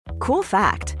Cool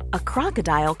fact, a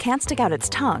crocodile can't stick out its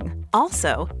tongue.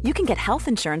 Also, you can get health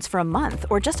insurance for a month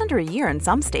or just under a year in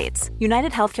some states.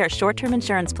 United Healthcare short-term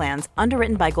insurance plans,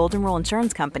 underwritten by Golden Rule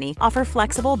Insurance Company, offer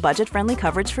flexible, budget-friendly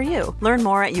coverage for you. Learn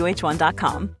more at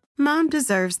uh1.com. Mom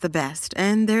deserves the best,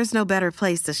 and there's no better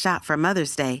place to shop for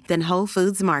Mother's Day than Whole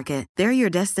Foods Market. They're your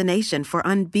destination for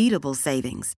unbeatable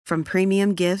savings, from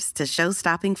premium gifts to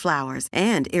show-stopping flowers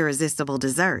and irresistible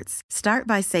desserts. Start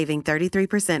by saving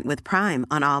 33% with Prime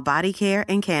on all body care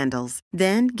and candles.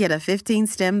 Then get a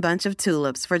 15-stem bunch of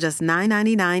tulips for just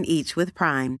 $9.99 each with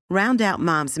Prime. Round out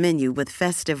Mom's menu with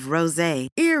festive rosé,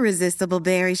 irresistible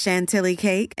berry chantilly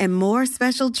cake, and more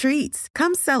special treats.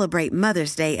 Come celebrate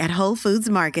Mother's Day at Whole Foods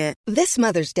Market. This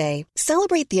Mother's Day,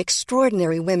 celebrate the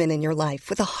extraordinary women in your life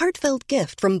with a heartfelt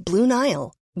gift from Blue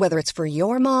Nile. Whether it's for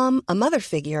your mom, a mother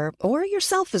figure, or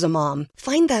yourself as a mom,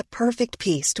 find that perfect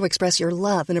piece to express your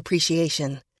love and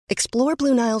appreciation. Explore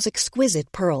Blue Nile's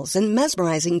exquisite pearls and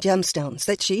mesmerizing gemstones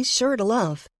that she's sure to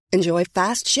love. Enjoy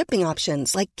fast shipping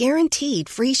options like guaranteed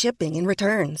free shipping and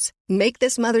returns. Make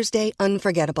this Mother's Day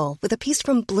unforgettable with a piece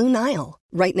from Blue Nile.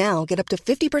 Right now, get up to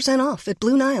 50% off at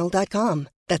BlueNile.com.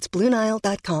 That's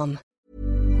BlueNile.com.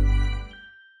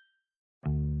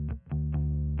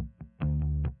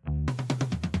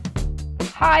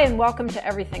 Hi, and welcome to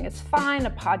Everything is Fine,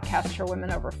 a podcast for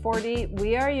women over 40.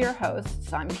 We are your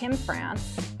hosts. I'm Kim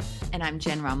France. And I'm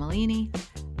Jen Romolini.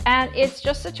 And it's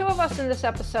just the two of us in this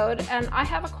episode. And I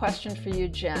have a question for you,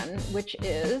 Jen, which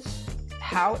is,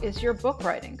 how is your book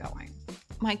writing going?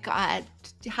 My God,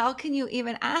 how can you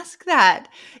even ask that?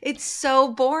 It's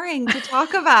so boring to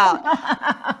talk about.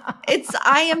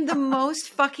 I am the most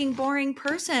fucking boring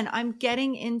person. I'm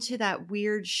getting into that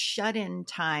weird shut-in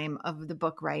time of the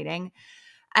book writing.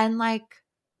 And I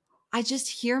just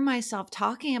hear myself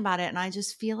talking about it and I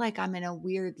just feel like I'm in a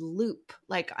weird loop.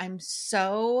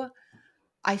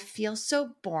 I feel so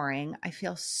boring. I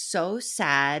feel so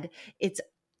sad.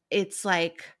 It's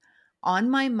like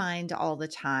on my mind all the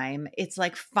time. It's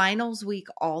like finals week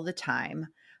all the time.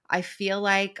 I feel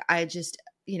like I just,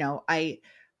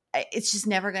 it's just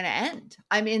never going to end.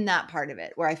 I'm in that part of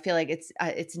it where I feel like it's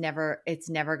never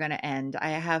going to end.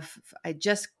 I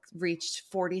just reached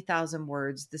 40,000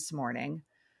 words this morning.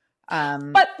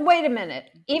 But wait a minute.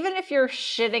 Even if you're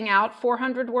shitting out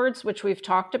 400 words, which we've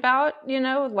talked about,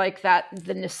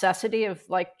 the necessity of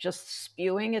just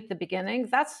spewing at the beginning,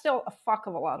 that's still a fuck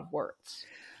of a lot of words.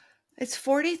 It's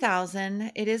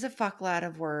 40,000. It is a fuck lot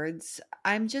of words.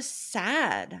 I'm just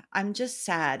sad.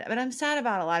 But I'm sad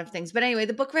about a lot of things. But anyway,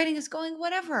 the book writing is going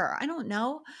whatever. I don't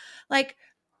know. I'm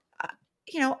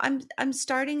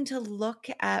starting to look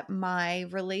at my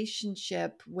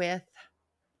relationship with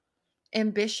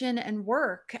ambition and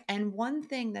work. And one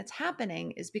thing that's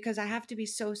happening is because I have to be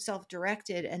so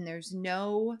self-directed and there's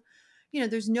nobody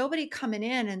coming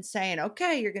in and saying,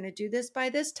 okay, you're going to do this by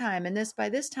this time and this by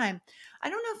this time. I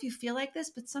don't know if you feel like this,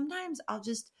 but sometimes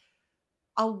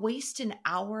I'll waste an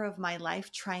hour of my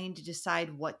life trying to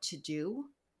decide what to do.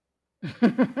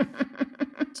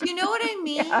 Do you know what I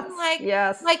mean?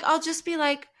 Yes. I'll just be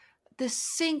like, the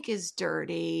sink is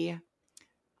dirty.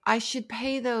 I should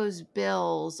pay those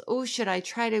bills. Oh, should I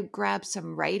try to grab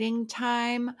some writing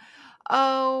time?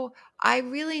 Oh, I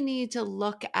really need to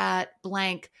look at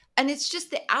blank. And it's just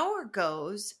the hour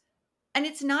goes. And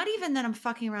it's not even that I'm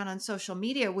fucking around on social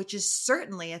media, which is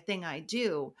certainly a thing I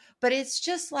do. But it's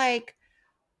just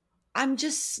I'm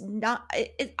just not,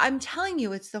 I'm telling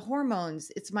you, it's the hormones.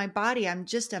 It's my body. I'm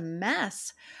just a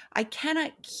mess. I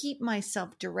cannot keep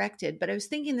myself directed. But I was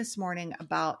thinking this morning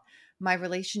about my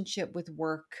relationship with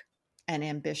work and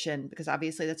ambition, because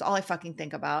obviously that's all I fucking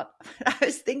think about. I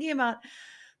was thinking about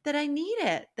that I need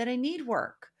it, that I need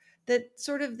work, that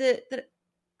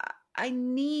I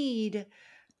need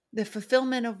the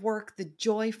fulfillment of work, the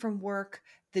joy from work,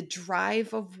 the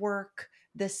drive of work,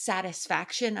 the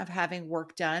satisfaction of having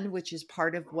work done, which is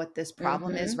part of what this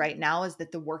problem is right now, is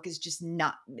that the work is just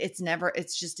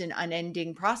it's just an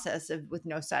unending process with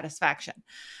no satisfaction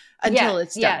until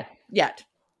it's done.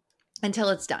 Until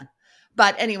it's done.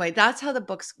 But anyway, that's how the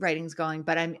book's writing's going.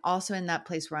 But I'm also in that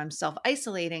place where I'm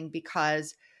self-isolating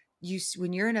because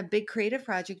when you're in a big creative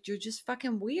project, you're just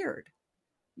fucking weird.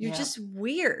 You're just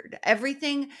weird.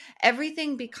 Everything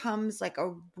becomes like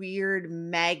a weird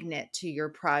magnet to your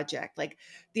project. Like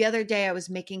the other day I was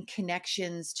making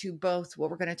connections to both what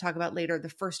we're going to talk about later, the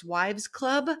First Wives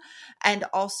Club, and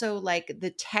also like the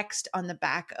text on the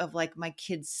back of like my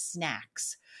kids'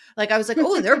 snacks. Like I was like,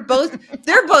 oh, they're both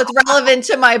relevant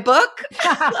to my book.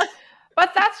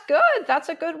 But that's good. That's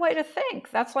a good way to think.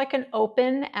 That's like an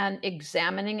open and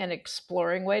examining and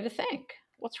exploring way to think.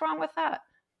 What's wrong with that?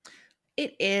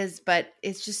 It is, but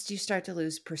it's just you start to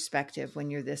lose perspective when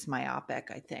you're this myopic,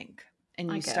 I think.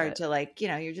 And I you get start it. to like,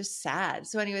 you're just sad.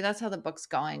 So anyway, that's how the book's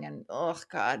going. And oh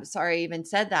God, sorry I even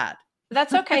said that.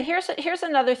 That's okay. Here's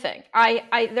another thing.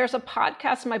 I there's a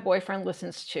podcast my boyfriend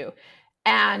listens to,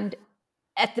 and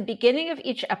at the beginning of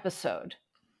each episode,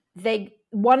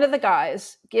 one of the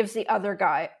guys gives the other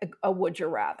guy a would you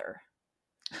rather.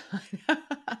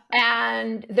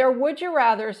 And their would you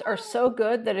rathers are so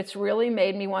good that it's really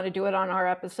made me want to do it on our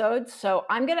episodes. So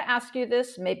I'm going to ask you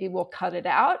this. Maybe we'll cut it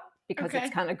out because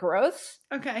it's kind of gross.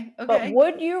 Okay. But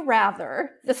would you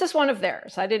rather, this is one of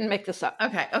theirs. I didn't make this up.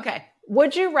 Okay.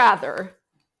 Would you rather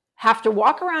have to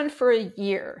walk around for a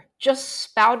year just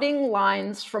spouting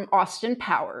lines from Austin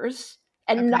Powers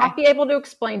and not be able to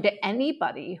explain to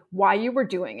anybody why you were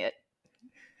doing it,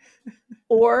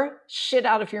 or shit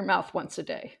out of your mouth once a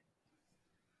day?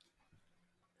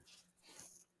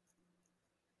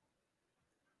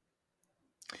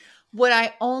 Would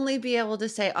I only be able to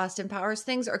say Austin Powers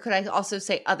things, or could I also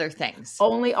say other things?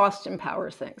 Only Austin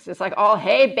Powers things. It's like, oh,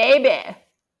 hey, baby,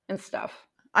 and stuff.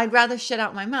 I'd rather shit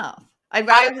out my mouth. I'd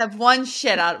rather have one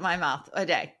shit out of my mouth a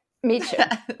day. Me too.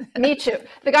 Me too.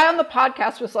 The guy on the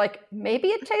podcast was like, maybe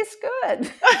it tastes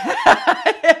good.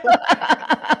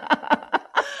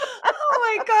 Oh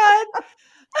my God.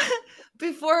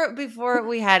 Before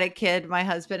we had a kid, my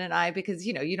husband and I, because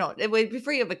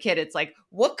before you have a kid, it's like,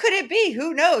 what could it be?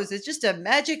 Who knows? It's just a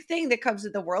magic thing that comes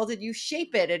in the world and you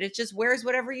shape it and it just wears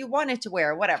whatever you want it to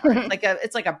wear, whatever.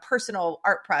 It's like a personal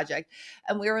art project.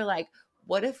 And we were like,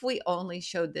 what if we only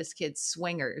showed this kid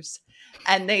Swingers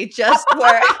and they just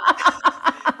were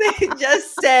they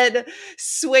just said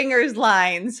swingers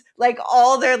lines, like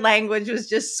all their language was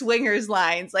just swingers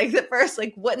lines. Like the first,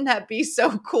 like, wouldn't that be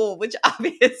so cool? Which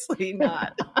obviously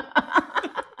not.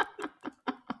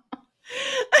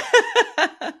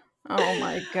 Oh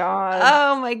my God.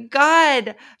 Oh my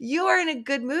God. You are in a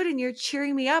good mood and you're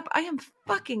cheering me up. I am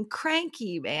fucking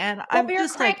cranky, man. Well, I'm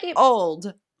just cranky. Like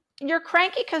old. You're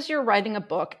cranky because you're writing a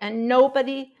book and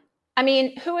nobody, I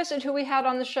mean, who is it who we had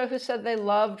on the show who said they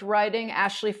loved writing?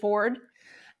 Ashley Ford.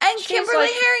 And Kimberly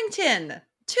Harrington.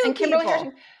 Two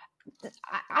people.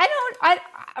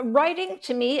 Writing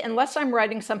to me, unless I'm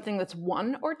writing something that's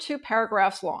 1 or 2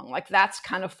 paragraphs long, like that's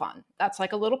kind of fun. That's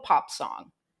like a little pop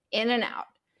song, in and out.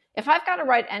 If I've got to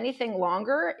write anything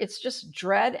longer, it's just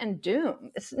dread and doom.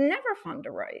 It's never fun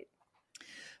to write.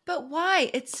 But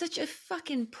why? It's such a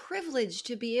fucking privilege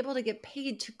to be able to get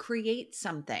paid to create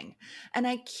something. And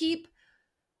I keep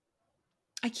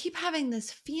having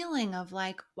this feeling of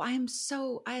like, I am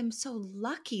so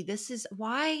lucky.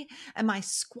 Why am I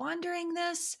squandering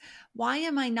this? Why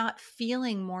am I not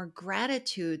feeling more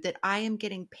gratitude that I am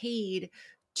getting paid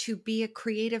to be a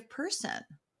creative person?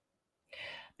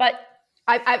 But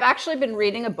I've actually been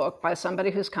reading a book by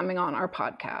somebody who's coming on our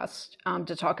podcast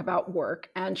to talk about work.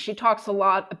 And she talks a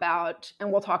lot about, and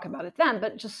we'll talk about it then,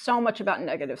 but just so much about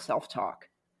negative self-talk.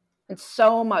 And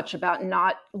so much about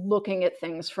not looking at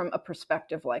things from a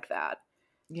perspective like that.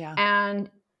 Yeah.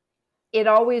 And it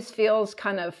always feels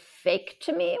kind of fake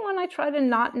to me when I try to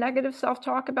not negative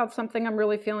self-talk about something I'm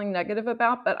really feeling negative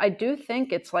about. But I do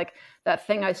think it's like that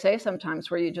thing I say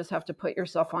sometimes where you just have to put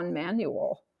yourself on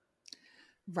manual.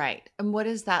 Right. And what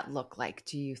does that look like,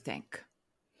 do you think?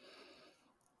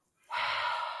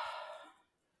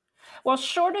 Well,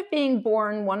 short of being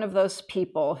born one of those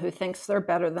people who thinks they're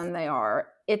better than they are,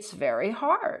 it's very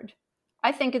hard.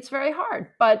 I think it's very hard.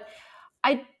 But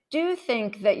I do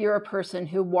think that you're a person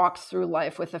who walks through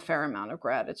life with a fair amount of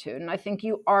gratitude. And I think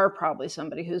you are probably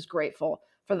somebody who's grateful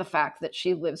for the fact that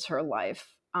she lives her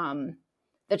life,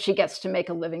 that she gets to make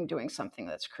a living doing something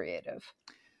that's creative.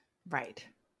 Right.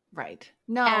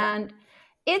 No. And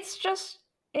it's just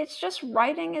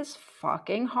writing is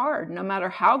fucking hard, no matter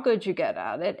how good you get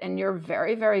at it. And you're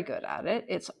very, very good at it.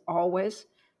 It's always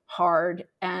hard.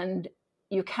 And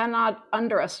you cannot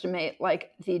underestimate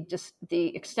like the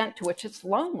extent to which it's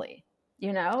lonely,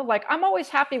 like I'm always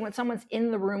happy when someone's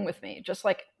in the room with me, just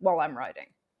like while I'm writing.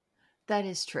 That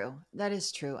is true.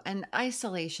 And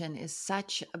isolation is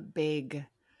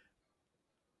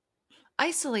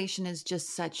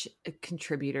just a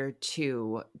contributor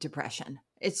to depression.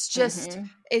 It's just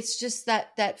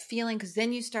that feeling, because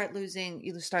then you start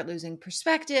losing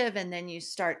perspective, and then you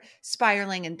start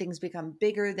spiraling, and things become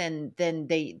bigger than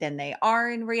they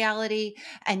are in reality,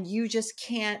 and you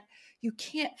can't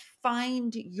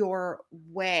find your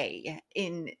way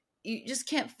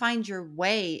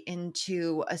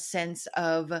into a sense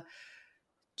of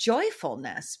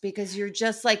joyfulness because you're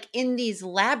just like in these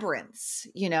labyrinths,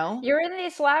 you know? You're in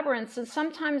these labyrinths. And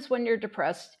sometimes when you're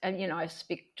depressed, and, you know, I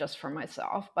speak just for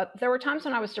myself, but there were times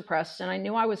when I was depressed and I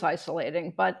knew I was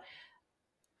isolating, but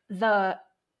the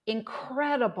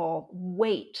incredible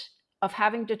weight of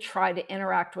having to try to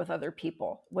interact with other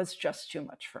people was just too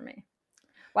much for me.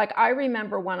 Like, I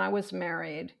remember when I was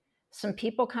married, some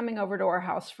people coming over to our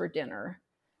house for dinner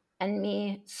and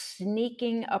me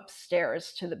sneaking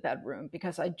upstairs to the bedroom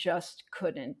because I just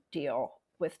couldn't deal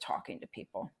with talking to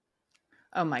people.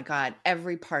 Oh my God.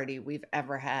 Every party we've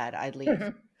ever had, I'd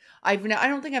leave. I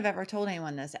don't think I've ever told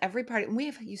anyone this. Every party,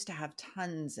 we used to have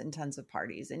tons and tons of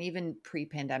parties. And even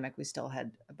pre-pandemic, we still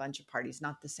had a bunch of parties,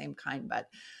 not the same kind, but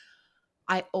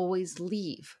I always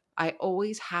leave. I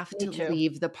always have to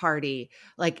leave the party,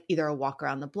 like either a walk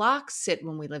around the block, sit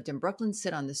when we lived in Brooklyn,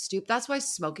 sit on the stoop. That's why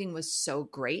smoking was so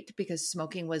great, because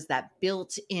smoking was that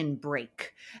built-in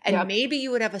break. And maybe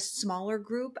you would have a smaller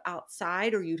group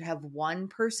outside, or you'd have one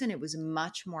person. It was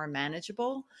much more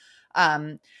manageable.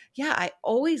 I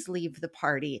always leave the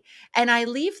party, and I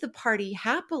leave the party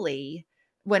happily.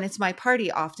 When it's my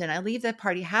party, often I leave that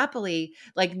party happily,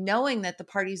 like knowing that the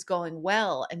party's going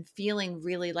well and feeling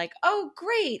really like, oh,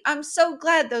 great. I'm so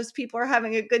glad those people are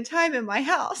having a good time in my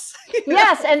house.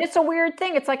 Yes. And it's a weird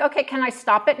thing. It's like, okay, can I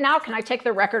stop it now? Can I take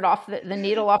the record off the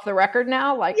needle off the record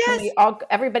now? Like, yes. Can we all,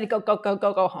 everybody go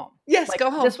home. Yes. Like, go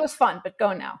home. This was fun, but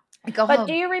go now. Go home.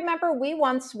 Do you remember we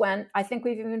once went, I think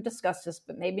we've even discussed this,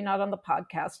 but maybe not on the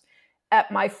podcast, at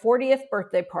my 40th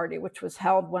birthday party, which was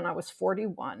held when I was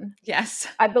 41. Yes.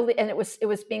 I believe, and it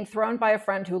was being thrown by a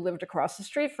friend who lived across the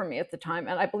street from me at the time.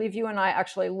 And I believe you and I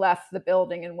actually left the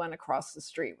building and went across the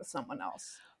street with someone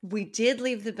else. We did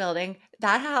leave the building.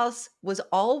 That house was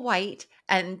all white,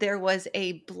 and there was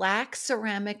a black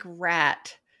ceramic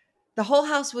rat. The whole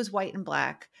house was white and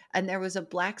black, and there was a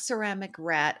black ceramic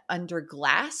rat under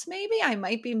glass, maybe? I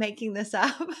might be making this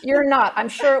up. You're not. I'm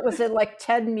sure it was like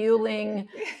Ted Mueling,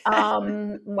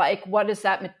 like, what is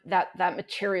that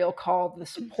material called?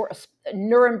 This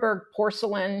Nuremberg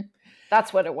porcelain.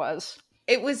 That's what it was.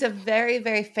 It was a very,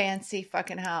 very fancy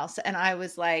fucking house. And I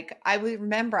was like, I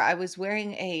remember I was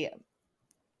wearing a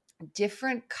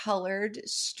different colored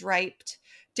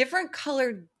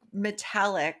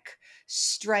metallic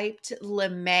striped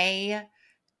lame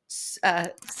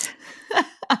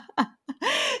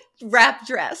wrap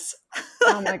dress.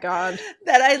 Oh my God.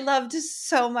 That I loved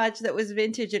so much, that was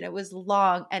vintage, and it was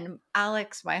long. And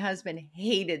Alex, my husband,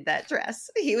 hated that dress.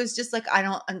 He was just like, I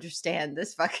don't understand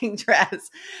this fucking dress.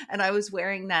 And I was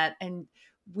wearing that. And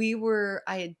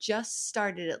I had just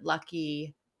started at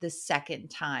Lucky the second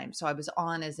time. So I was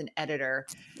on as an editor.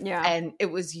 Yeah. And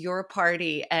it was your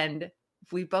party. And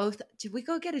did we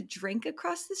go get a drink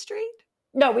across the street?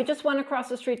 No, we just went across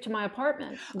the street to my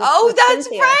apartment. That's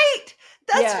Cynthia. right.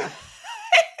 That's right.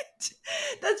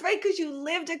 That's right, because you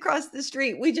lived across the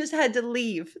street. We just had to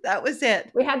leave. That was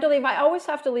it. We had to leave. I always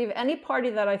have to leave any party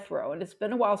that I throw. And it's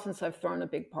been a while since I've thrown a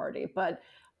big party, but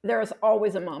there is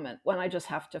always a moment when I just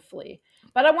have to flee.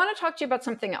 But I want to talk to you about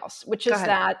something else, which is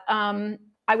that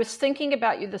I was thinking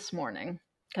about you this morning,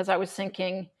 because I was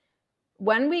thinking,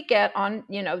 when we get on,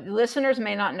 listeners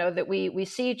may not know that we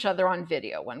see each other on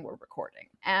video when we're recording.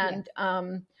 And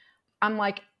I'm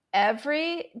like,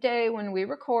 every day when we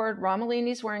record,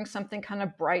 Romolini's wearing something kind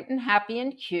of bright and happy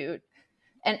and cute.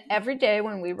 And every day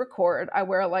when we record, I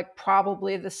wear like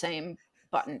probably the same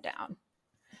button down.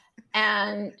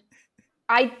 And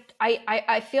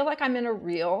I feel like I'm in a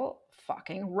real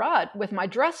fucking rut with my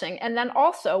dressing. And then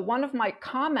also, one of my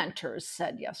commenters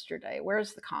said yesterday,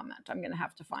 where's the comment? I'm going to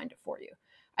have to find it for you.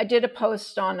 I did a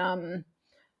post on,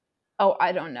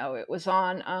 I don't know. It was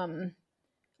on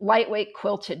lightweight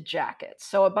quilted jackets.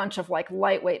 So a bunch of like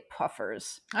lightweight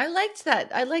puffers. I liked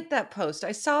that. I liked that post.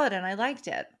 I saw it and I liked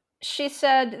it. She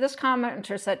said, this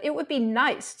commenter said, it would be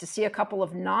nice to see a couple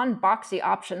of non-boxy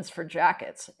options for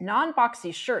jackets.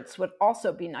 Non-boxy shirts would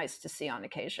also be nice to see on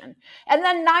occasion. And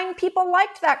then 9 people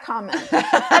liked that comment.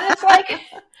 And it's like,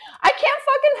 I can't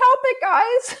fucking help it,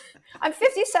 guys. I'm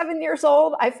 57 years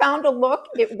old. I found a look.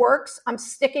 It works. I'm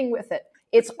sticking with it.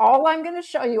 It's all I'm going to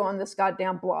show you on this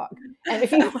goddamn blog. And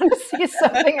if you want to see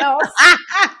something else,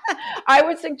 I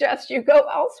would suggest you go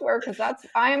elsewhere, because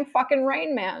I am fucking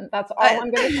Rain Man. That's all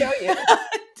I'm going to show you.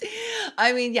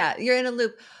 I mean, yeah, you're in a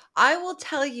loop. I will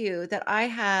tell you that I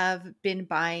have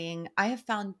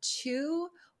found 2.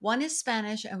 One is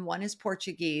Spanish and one is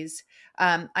Portuguese.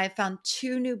 I found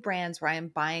 2 new brands where I am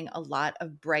buying a lot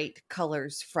of bright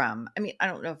colors from. I mean, I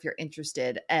don't know if you're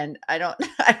interested, and I don't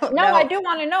know. No, I do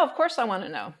want to know. Of course I want to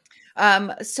know.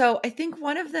 So I think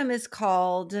one of them is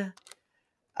called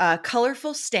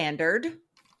Colorful Standard.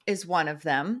 is one of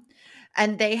them.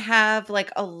 And they have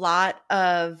like a lot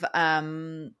of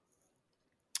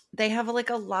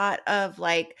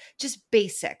like just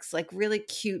basics, like really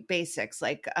cute basics,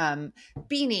 like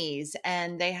beanies,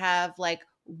 and they have like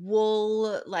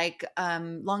wool, like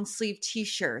long sleeve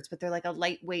t-shirts, but they're like a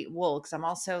lightweight wool, because I'm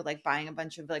also like buying a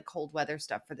bunch of like cold weather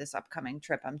stuff for this upcoming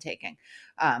trip I'm taking,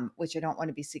 which I don't want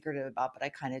to be secretive about, but I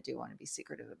kind of do want to be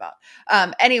secretive about.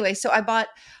 Anyway, so I bought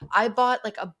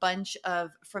like a bunch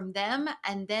of from them,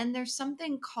 and then there's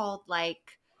something called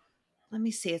like, let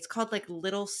me see, it's called like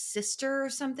Little Sister or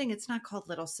something. It's not called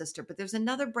Little Sister, but there's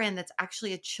another brand that's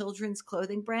actually a children's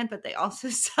clothing brand, but they also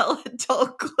sell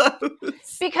adult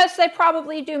clothes. Because they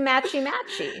probably do matchy.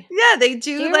 Yeah, they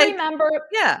do. Do you like, remember?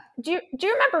 Yeah. Do you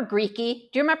remember Greeky?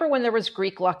 Do you remember when there was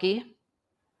Greek Lucky?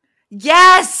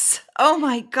 Yes. Oh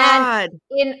my God. And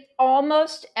in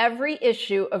almost every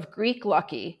issue of Greek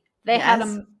Lucky, they had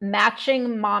a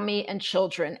matching mommy and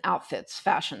children outfits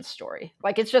fashion story.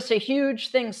 Like, it's just a huge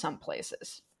thing some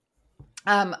places.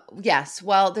 Yes.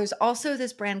 Well, there's also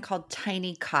this brand called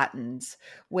Tiny Cottons,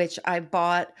 which I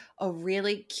bought a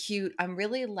really cute, I'm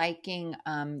really liking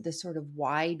this sort of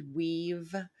wide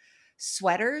weave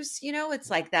sweaters. You know,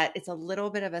 it's like that. It's a little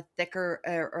bit of a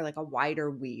thicker or like a wider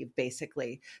weave,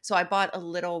 basically. So I bought a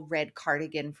little red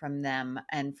cardigan from them,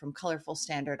 and from Colorful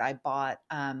Standard, I bought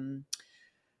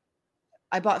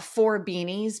 4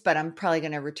 beanies, but I'm probably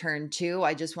going to return 2.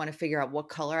 I just want to figure out what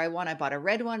color I want. I bought a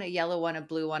red one, a yellow one, a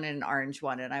blue one, and an orange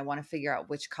one, and I want to figure out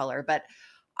which color. But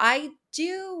I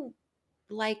do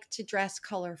like to dress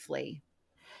colorfully.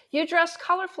 You dress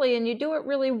colorfully and you do it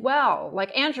really well.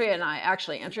 Like Andrea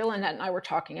Lynette and I were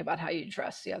talking about how you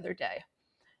dress the other day.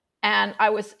 And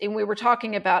we were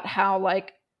talking about how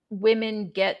like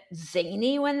women get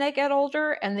zany when they get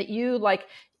older, and that you've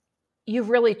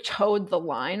really towed the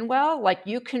line well. Like,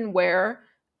 you can wear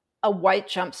a white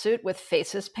jumpsuit with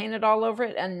faces painted all over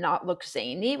it and not look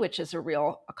zany, which is a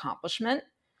real accomplishment.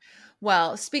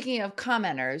 Well, speaking of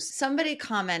commenters, somebody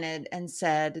commented and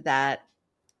said that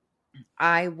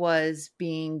I was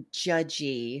being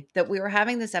judgy, that we were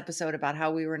having this episode about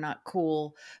how we were not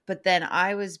cool, but then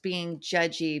I was being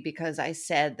judgy because I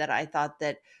said that I thought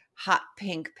that hot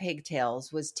pink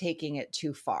pigtails was taking it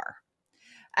too far,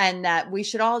 and that we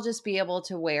should all just be able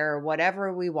to wear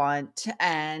whatever we want.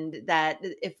 And that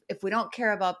if we don't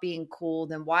care about being cool,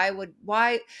 then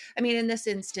in this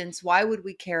instance, why would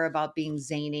we care about being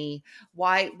zany?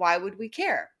 Why would we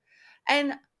care?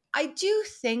 And I do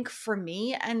think, for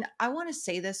me, and I want to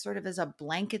say this sort of as a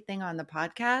blanket thing on the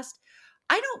podcast,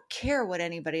 I don't care what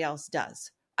anybody else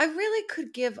does. I really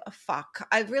could give a fuck.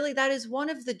 That is one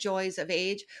of the joys of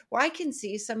age, where I can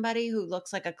see somebody who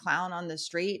looks like a clown on the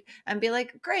street and be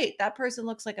like, great, that person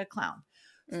looks like a clown.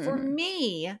 Mm. For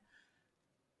me,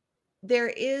 there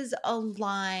is a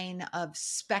line of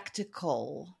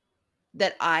spectacle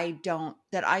that I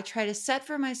try to set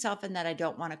for myself and that I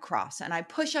don't want to cross. And I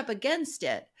push up against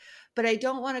it, but I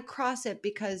don't want to cross it,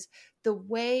 because the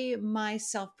way my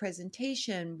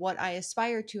self-presentation, what I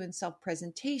aspire to in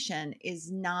self-presentation,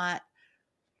 is not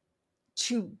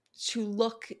to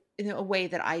look in a way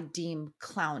that I deem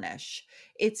clownish.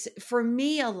 It's, for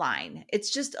me, a line. It's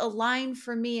just a line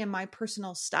for me in my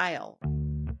personal style.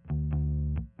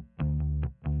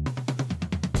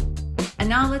 And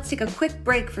now let's take a quick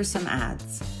break for some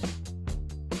ads.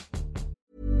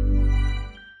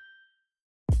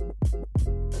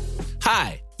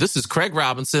 Hi, this is Craig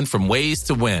Robinson from Ways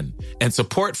to Win, and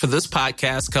support for this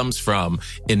podcast comes from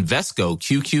Invesco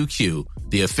QQQ,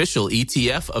 the official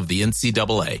ETF of the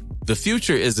NCAA. The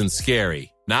future isn't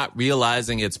scary. Not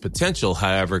realizing its potential,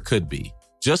 however, could be.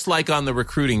 Just like on the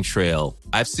recruiting trail,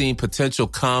 I've seen potential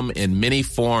come in many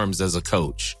forms as a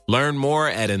coach. Learn more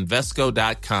at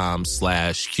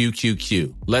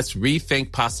Invesco.com/QQQ. Let's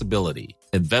rethink possibility.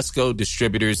 Invesco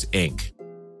Distributors, Inc.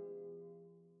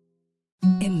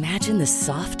 Imagine the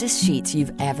softest sheets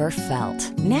you've ever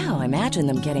felt. Now imagine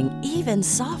them getting even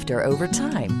softer over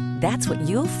time. That's what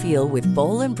you'll feel with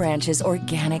Boll & Branch's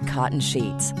organic cotton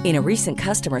sheets. In a recent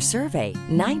customer survey,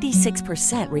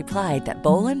 96% replied that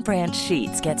Boll & Branch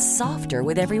sheets get softer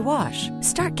with every wash.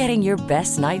 Start getting your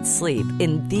best night's sleep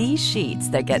in these sheets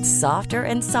that get softer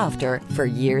and softer for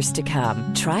years to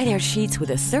come. Try their sheets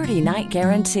with a 30-night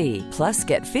guarantee. Plus,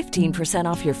 get 15%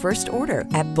 off your first order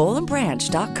at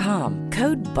bollandbranch.com.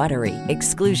 Code BUTTERY.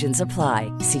 Exclusions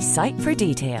apply. See site for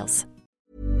details.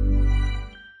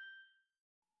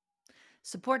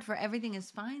 Support for Everything is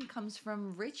Fine comes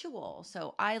from Ritual.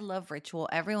 So I love Ritual.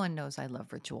 Everyone knows I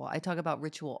love Ritual. I talk about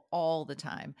Ritual all the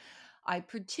time. I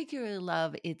particularly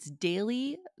love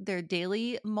their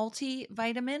daily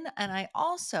multivitamin, and I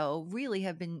also really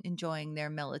have been enjoying their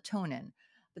melatonin.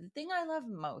 But the thing I love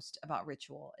most about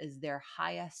Ritual is their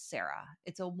Hyacera.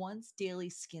 It's a once daily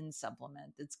skin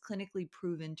supplement that's clinically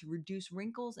proven to reduce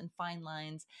wrinkles and fine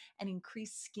lines and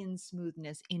increase skin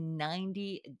smoothness in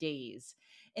 90 days.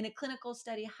 In a clinical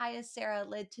study, Hyacera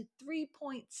led to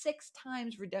 3.6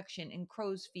 times reduction in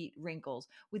crow's feet wrinkles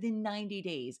within 90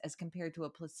 days as compared to a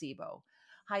placebo.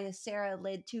 Hyacera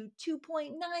led to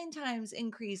 2.9 times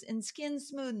increase in skin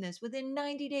smoothness within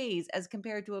 90 days as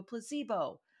compared to a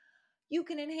placebo. You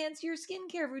can enhance your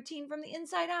skincare routine from the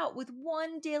inside out with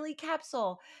one daily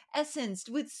capsule, essenced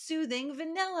with soothing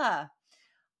vanilla.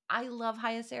 I love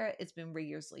Hyacera. It's been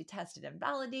rigorously tested and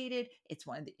validated. It's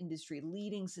one of the industry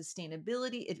leading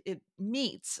sustainability. It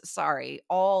meets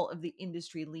all of the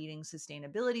industry leading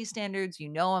sustainability standards. You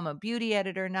know, I'm a beauty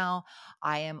editor now.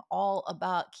 I am all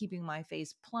about keeping my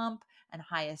face plump, and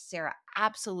Hyacera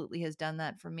absolutely has done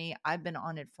that for me. I've been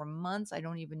on it for months. I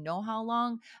don't even know how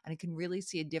long, and I can really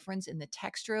see a difference in the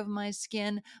texture of my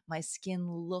skin. My skin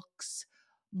looks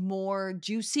more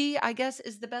juicy, I guess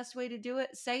is the best way to do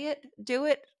it. Say it, do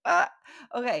it.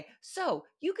 Okay, so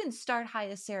you can start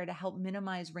Hyacera to help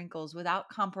minimize wrinkles without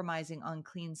compromising on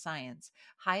clean science.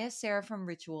 Hyacera from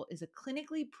Ritual is a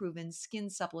clinically proven skin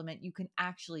supplement you can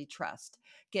actually trust.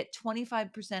 Get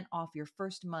 25% off your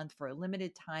first month for a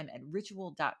limited time at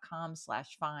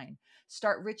ritual.com/fine.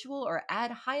 Start Ritual or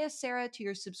add Hyacera to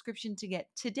your subscription to get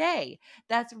today.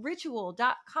 That's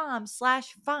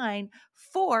ritual.com/fine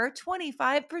for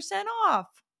 25%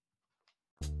 off.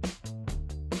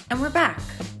 And we're back.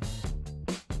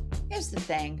 Here's the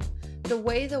thing. The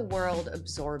way the world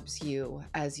absorbs you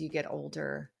as you get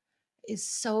older is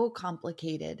so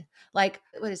complicated. Like,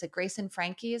 what is it? Grace and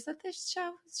Frankie? Is that this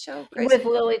show? Grace with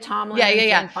Lily Tomlin. Yeah.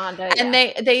 And Jane Fonda. And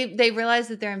they realize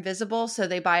that they're invisible, so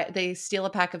they steal a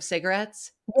pack of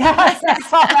cigarettes. Yes, I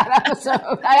saw that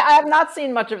episode. I have not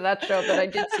seen much of that show, but I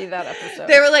did see that episode.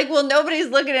 They were like, well, nobody's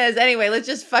looking at us anyway. Let's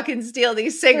just fucking steal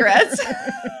these cigarettes.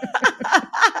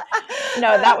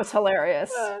 No, that was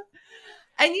hilarious.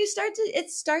 And it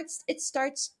starts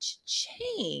to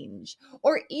change.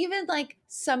 Or even like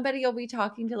somebody will be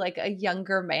talking to like a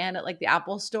younger man at like the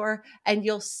Apple store, and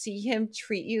you'll see him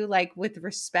treat you like with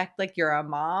respect, like you're a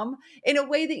mom, in a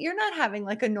way that you're not having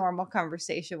like a normal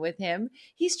conversation with him.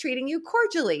 He's treating you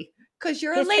cordially because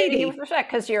you're a lady. With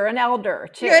respect because you're an elder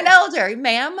too. You're an elder,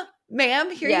 ma'am,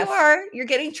 here yes. You are. You're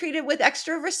getting treated with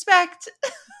extra respect.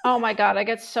 Oh my God, I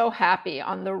get so happy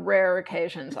on the rare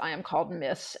occasions I am called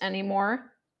Miss anymore.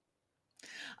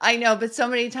 I know, but so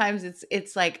many times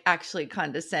it's like actually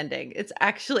condescending. It's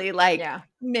actually like,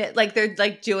 like they're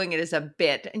like doing it as a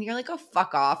bit, and you're like, oh,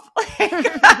 fuck off.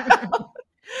 I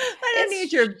don't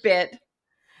need your bit.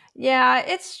 Yeah,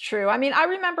 it's true. I mean, I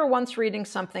remember once reading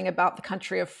something about the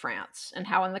country of France and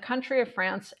how in the country of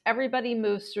France, everybody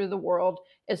moves through the world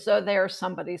as though they are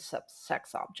somebody's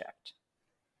sex object.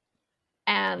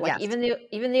 And like even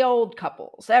the old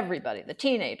couples, everybody, the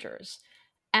teenagers.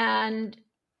 And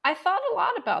I thought a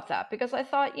lot about that because I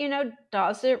thought,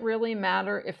 does it really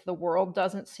matter if the world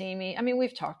doesn't see me? I mean,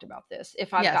 we've talked about this.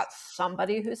 If I've got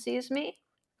somebody who sees me,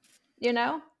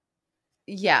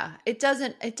 Yeah, it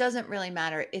doesn't really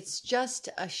matter. It's just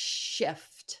a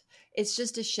shift.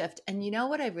 And you know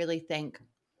what I really think?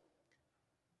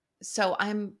 So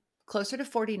I'm closer to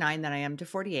 49 than I am to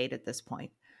 48 at this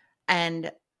point.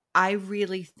 And I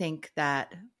really think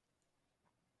that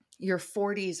your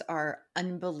 40s are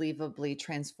unbelievably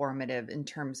transformative in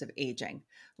terms of aging.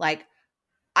 Like,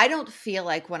 I don't feel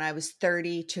like when I was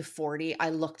 30 to 40, I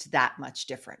looked that much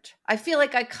different. I feel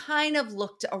like I kind of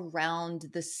looked around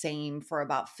the same for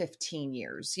about 15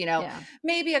 years,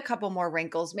 maybe a couple more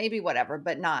wrinkles, maybe whatever,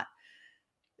 but not.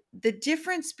 The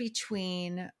difference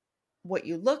between what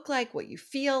you look like, what you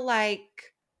feel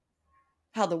like,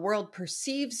 how the world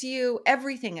perceives you,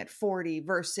 everything at 40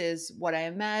 versus what I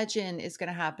imagine is going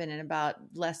to happen in about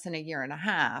less than a year and a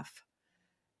half.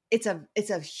 It's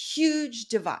a huge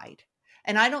divide.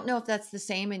 And I don't know if that's the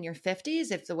same in your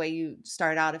 50s, if the way you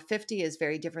start out at 50 is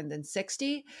very different than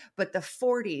 60, but the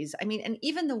 40s, I mean, and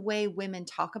even the way women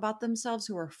talk about themselves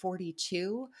who are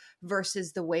 42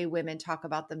 versus the way women talk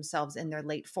about themselves in their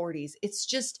late 40s, it's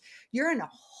just, you're in a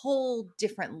whole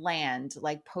different land,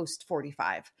 like post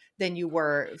 45 than you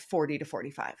were 40 to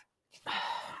 45.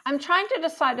 I'm trying to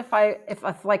decide if I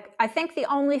think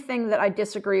the only thing that I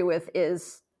disagree with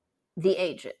is the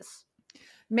ages.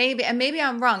 Maybe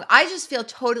I'm wrong. I just feel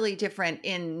totally different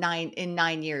in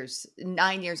 9 years.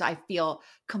 9 years, I feel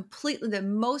completely the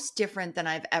most different than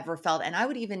I've ever felt. And I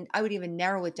would even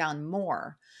narrow it down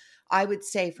more. I would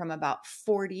say from about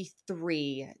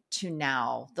 43 to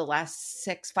now, the last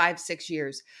 6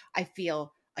 years, I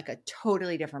feel like a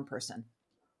totally different person.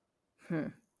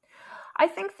 I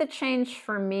think the change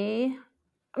for me,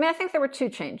 I think there were two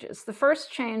changes. The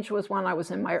first change was when I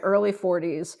was in my early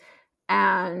 40s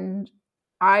and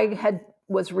I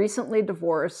was recently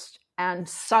divorced, and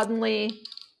suddenly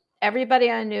everybody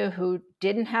I knew who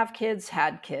didn't have kids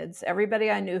had kids.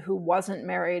 Everybody I knew who wasn't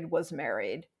married was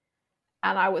married.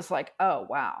 And I was like, oh,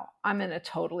 wow, I'm in a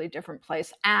totally different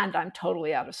place and I'm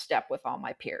totally out of step with all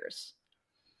my peers.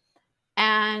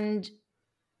 And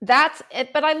that's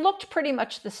it. But I looked pretty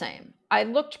much the same. I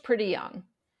looked pretty young.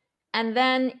 And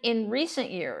then in recent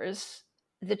years,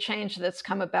 the change that's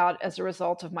come about as a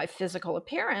result of my physical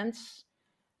appearance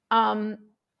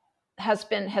has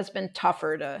been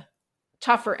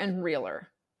tougher and realer,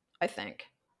 I think.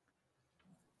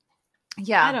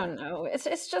 Yeah. I don't know.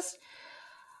 It's just,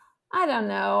 I don't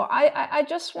know. I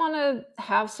just want to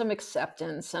have some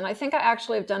acceptance. And I think I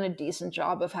actually have done a decent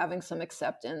job of having some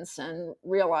acceptance and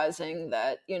realizing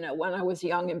that, when I was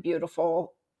young and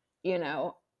beautiful,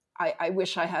 I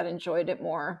wish I had enjoyed it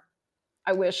more.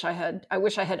 I wish I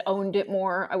had owned it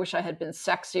more. I wish I had been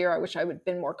sexier. I wish I had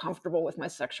been more comfortable with my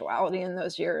sexuality in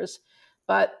those years.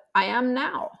 But I am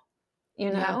now,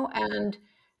 Yeah.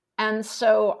 and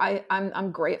so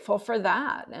I'm grateful for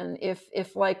that. And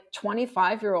if like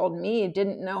 25-year-old me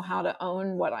didn't know how to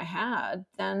own what I had,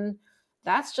 then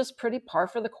that's just pretty par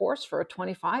for the course for a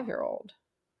 25-year-old.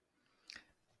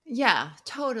 Yeah,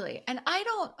 totally. And I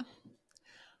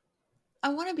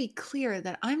want to be clear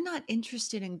that I'm not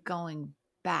interested in going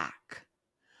back.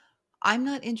 I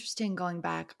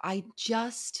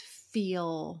just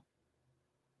feel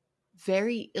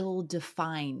very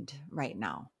ill-defined right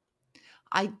now.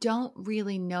 I don't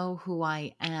really know who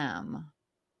I am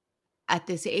at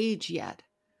this age yet.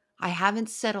 I haven't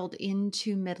settled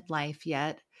into midlife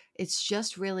yet. It's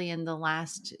just really in the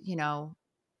last,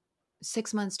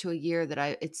 6 months to a year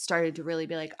that it started to really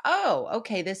be like, oh,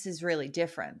 okay, this is really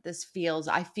different.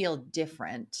 I feel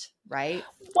different, right?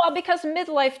 Well, because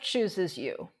midlife chooses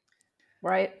you,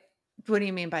 right? What do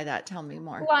you mean by that? Tell me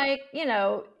more. Like,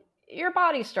 your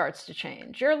body starts to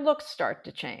change, your looks start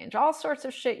to change, all sorts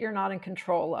of shit you're not in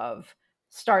control of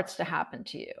starts to happen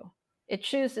to you. It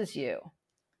chooses you.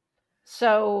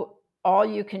 So all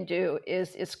you can do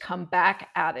is come back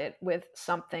at it with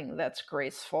something that's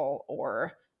graceful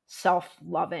or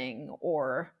self-loving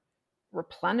or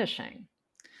replenishing.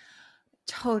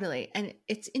 Totally. And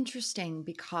it's interesting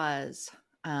because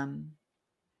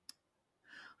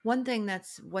one thing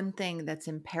that's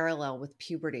in parallel with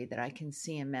puberty that I can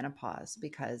see in menopause,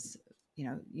 because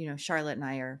Charlotte and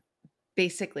I are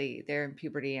basically, they're in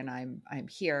puberty and I'm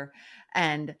here.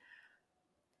 And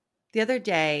the other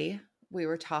day we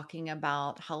were talking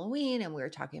about Halloween and we were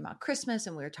talking about Christmas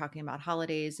and we were talking about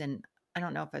holidays. And I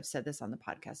don't know if I've said this on the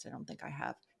podcast. I don't think I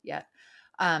have yet.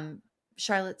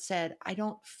 Charlotte said, I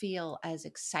don't feel as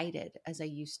excited as I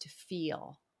used to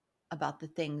feel about the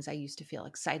things I used to feel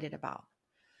excited about.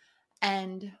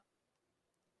 And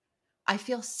I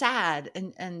feel sad.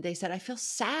 And they said, I feel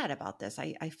sad about this.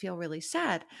 I feel really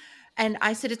sad. And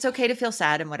I said, it's okay to feel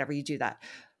sad and whatever, you do that.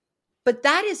 But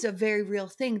that is a very real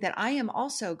thing that I am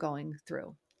also going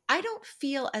through. I don't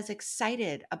feel as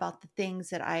excited about the things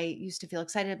that I used to feel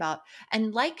excited about.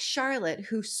 And like Charlotte,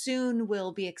 who soon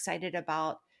will be excited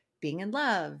about being in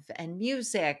love and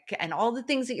music and all the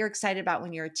things that you're excited about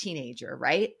when you're a teenager,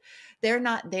 right? They're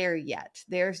not there yet.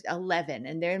 They're 11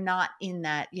 and they're not in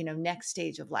that, next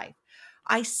stage of life.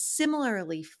 I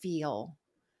similarly feel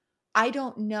I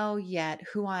don't know yet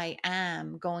who I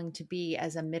am going to be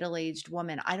as a middle-aged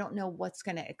woman. I don't know what's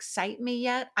going to excite me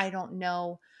yet. I don't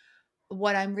know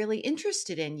what I'm really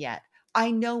interested in yet.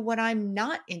 I know what I'm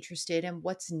not interested in,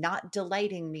 what's not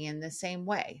delighting me in the same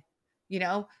way.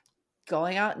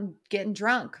 Going out and getting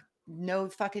drunk, no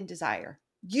fucking desire.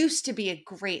 Used to be a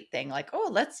great thing. Like, oh,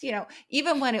 let's,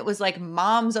 even when it was like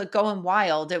moms are going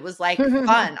wild, it was like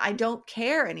fun. I don't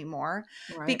care anymore.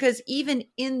 Right. Because even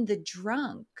in the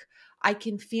drunk, I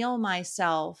can feel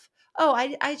myself, oh,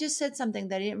 I just said something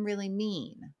that I didn't really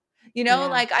mean.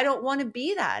 Like I don't want to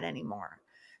be that anymore.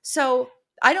 So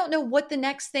I don't know what the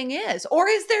next thing is. Or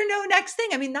is there no next thing?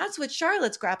 I mean, that's what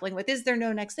Charlotte's grappling with. Is there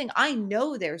no next thing? I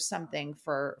know there's something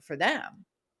for them.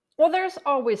 Well, there's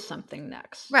always something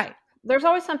next. Right. There's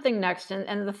always something next.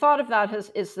 And the thought of that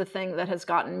is the thing that has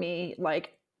gotten me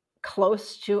like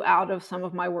close to out of some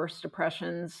of my worst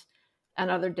depressions and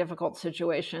other difficult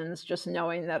situations, just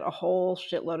knowing that a whole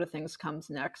shitload of things comes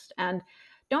next. And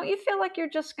don't you feel like you're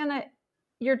just gonna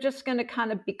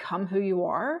kind of become who you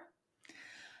are?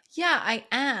 Yeah, I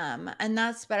am.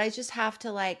 But I just have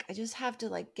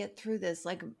to get through this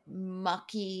like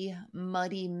mucky,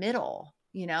 muddy middle,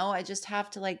 I just have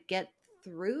to like get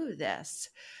through this.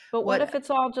 But what What if it's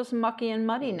all just mucky and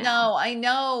muddy now? No, I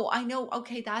know.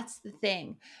 Okay, that's the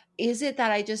thing. Is it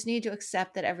that I just need to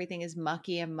accept that everything is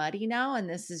mucky and muddy now, and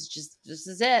this is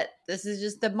it. This is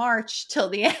just the march till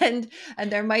the end,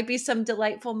 and there might be some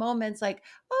delightful moments like,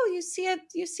 oh, you see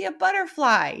a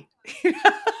butterfly.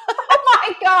 Oh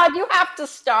my God, you have to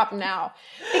stop now,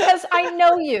 because I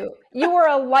know you. You are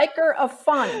a liker of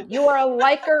fun. You are a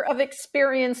liker of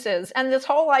experiences. And this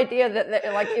whole idea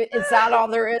that like, is that all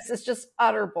there is just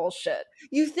utter bullshit.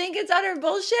 You think it's utter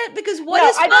bullshit? Because what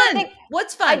is fun?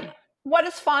 What's fun? What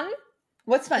is fun?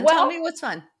 What's fun? Well, tell me what's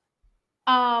fun.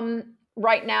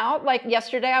 Right now, like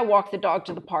yesterday, I walked the dog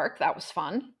to the park. That was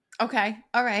fun. Okay.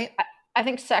 All right. I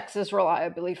think sex is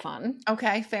reliably fun.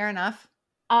 Okay. Fair enough.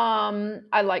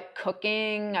 I like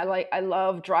cooking. I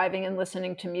love driving and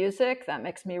listening to music. That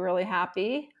makes me really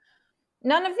happy.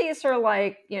 None of these are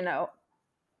like,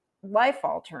 life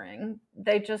altering.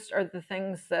 They just are the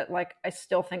things that like I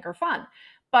still think are fun.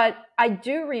 But I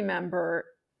do remember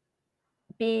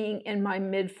being in my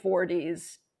mid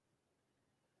 40s,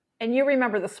 and you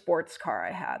remember the sports car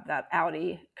I had, that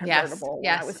Audi convertible.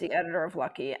 Yes. When I was the editor of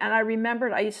Lucky. And I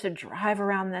remembered I used to drive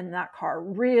around in that car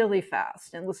really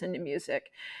fast and listen to music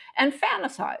and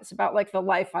fantasize about like the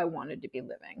life I wanted to be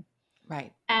living.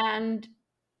 Right. And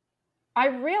I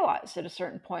realized at a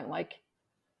certain point, like,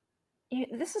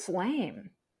 this is lame.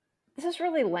 This is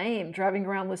really lame, driving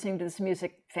around listening to this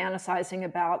music, fantasizing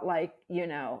about like,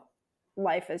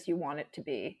 life as you want it to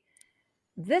be.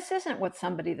 This isn't what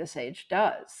somebody this age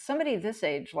does. Somebody this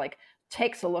age like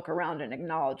takes a look around and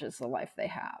acknowledges the life they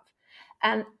have.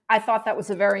 And I thought that was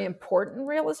a very important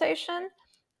realization,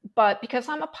 but because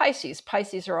I'm a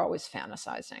Pisces are always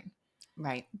fantasizing.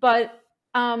 Right. But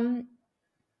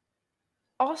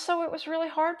also it was really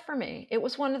hard for me. It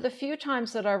was one of the few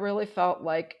times that I really felt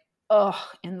like,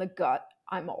 in the gut,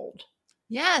 I'm old.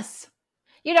 Yes.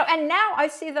 And now I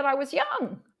see that I was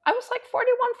young. I was like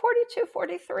 41, 42,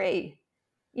 43.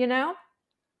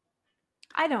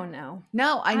 I don't know.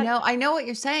 No, I know what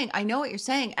you're saying.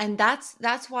 And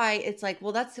that's why it's like,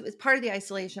 well, it's part of the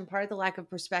isolation, part of the lack of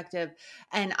perspective.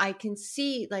 And I can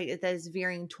see like that is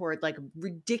veering toward like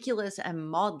ridiculous and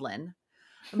maudlin,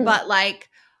 but like,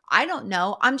 I don't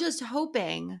know. I'm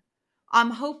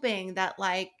hoping that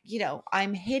like,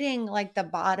 I'm hitting like the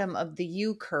bottom of the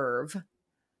U curve,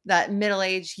 that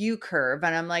middle-aged U curve,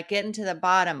 and I'm like getting to the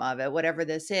bottom of it, whatever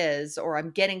this is, or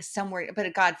I'm getting somewhere,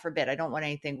 but God forbid, I don't want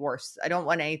anything worse. I don't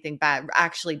want anything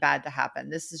actually bad to happen.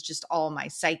 This is just all my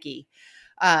psyche.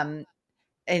 And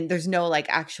there's no like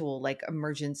actual like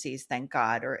emergencies, thank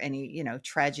God, or any,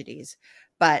 tragedies.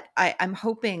 But I'm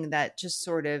hoping that just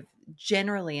sort of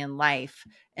generally in life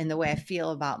and the way I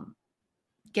feel about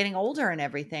getting older and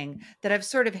everything, that I've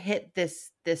sort of hit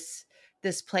this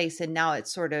place, and now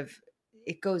it's sort of,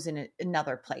 it goes in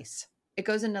another place. It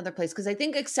goes in another place. Because I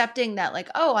think accepting that like,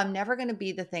 I'm never going to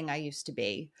be the thing I used to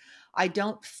be. I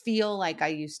don't feel like I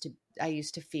used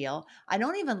to feel. I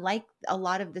don't even like a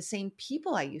lot of the same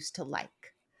people I used to like.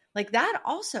 Like that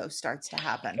also starts to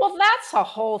happen. Well, that's a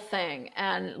whole thing.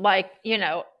 And like,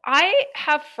 I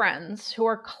have friends who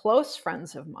are close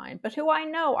friends of mine, but who I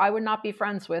know I would not be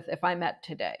friends with if I met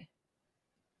today.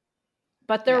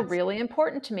 But they're really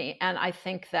important to me. And I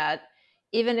think that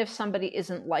even if somebody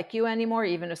isn't like you anymore,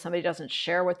 even if somebody doesn't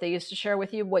share what they used to share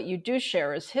with you, what you do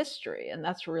share is history. And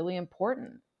that's really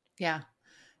important. Yeah.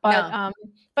 But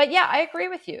yeah, I agree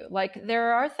with you. Like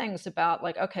there are things about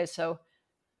like, okay, so,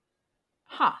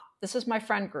 this is my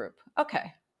friend group.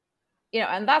 Okay.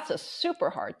 And that's a super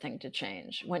hard thing to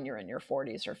change when you're in your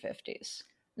 40s or 50s.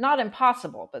 Not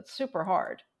impossible, but super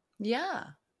hard. Yeah.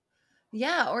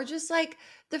 Yeah. Or just like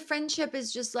the friendship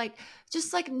is just like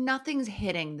nothing's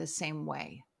hitting the same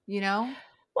way,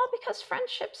 Well, because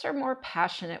friendships are more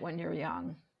passionate when you're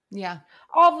young. Yeah.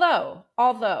 Although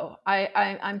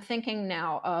I'm thinking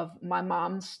now of my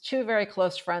mom's two very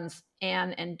close friends,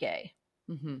 Anne and Gay.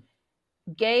 Mm-hmm.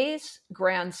 Gay's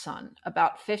grandson,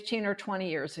 about 15 or 20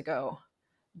 years ago,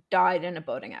 died in a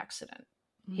boating accident.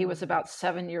 Mm. He was about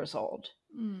 7 years old.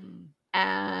 Mm.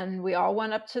 And we all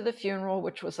went up to the funeral,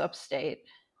 which was upstate.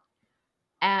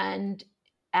 And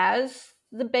as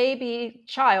the baby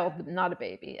child, not a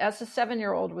baby, as the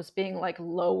 7-year-old was being like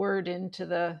lowered into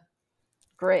the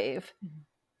grave,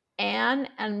 Anne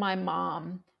and my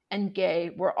mom and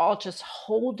Gay were all just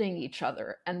holding each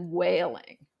other and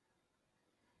wailing.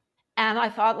 And I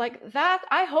thought like that,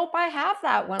 I hope I have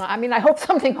that I hope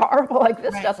something horrible like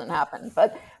this doesn't happen.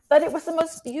 But But it was the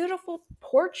most beautiful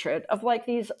portrait of like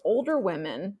these older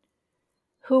women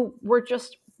who were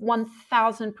just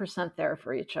 1000% there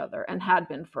for each other and had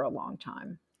been for a long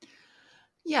time.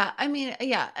 Yeah. I mean,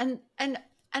 yeah. And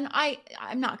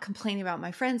I'm not complaining about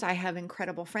my friends. I have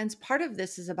incredible friends. Part of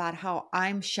this is about how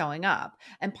I'm showing up.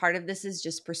 And part of this is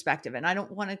just perspective. And I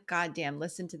don't want to goddamn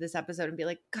listen to this episode and be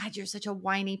like, God, you're such a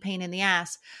whiny pain in the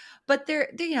ass. But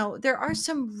there are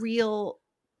some real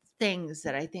things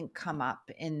that I think come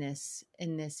up in this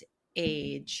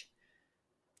age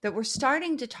that we're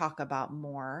starting to talk about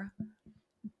more.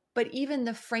 But even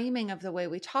the framing of the way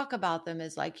we talk about them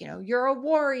is like, you're a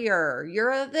warrior, you're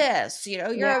a this, you're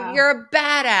a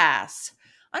badass.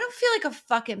 I don't feel like a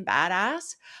fucking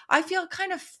badass. I feel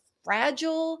kind of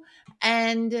fragile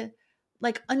and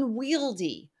like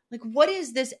unwieldy. Like, what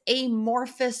is this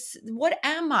amorphous? What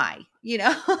am I?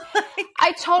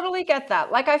 I totally get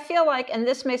that. Like, I feel like, and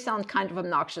this may sound kind of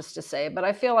obnoxious to say, but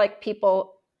I feel like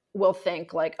people will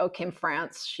think like, oh, Kim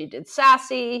France, she did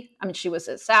Sassy. I mean, she was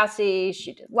at Sassy.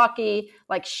 She did Lucky.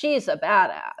 Like, she's a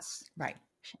badass. Right.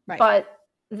 But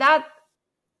no,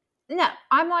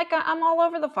 I'm all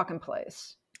over the fucking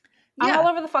place. I'm all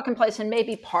over the fucking place. And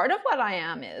maybe part of what I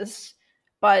am is,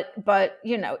 but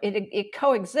it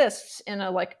coexists in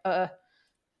a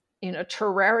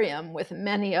terrarium with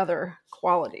many other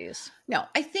qualities. No,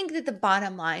 I think that the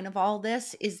bottom line of all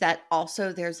this is that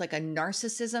also there's like a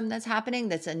narcissism that's happening.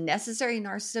 That's a necessary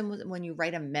narcissism when you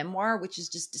write a memoir, which is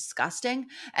just disgusting.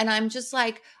 And I'm just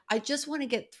like, I just want to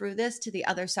get through this to the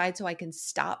other side so I can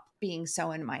stop being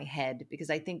so in my head, because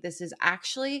I think this is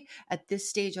actually at this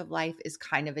stage of life is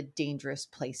kind of a dangerous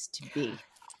place to be.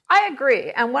 I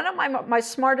agree. And one of my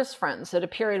smartest friends at a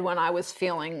period when I was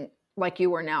feeling like you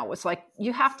were now was like,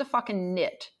 you have to fucking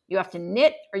knit. You have to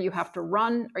knit, or you have to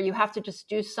run, or you have to just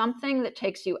do something that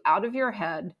takes you out of your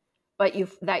head, but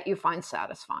that you find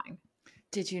satisfying.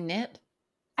 Did you knit?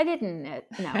 I didn't knit.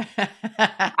 No.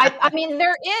 I mean,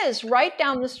 there is right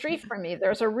down the street from me.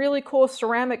 There's a really cool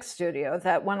ceramic studio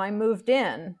that when I moved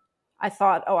in, I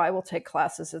thought, oh, I will take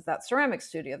classes at that ceramic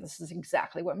studio. This is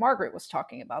exactly what Margaret was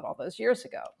talking about all those years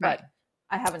ago. But right.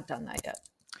 I haven't done that yet.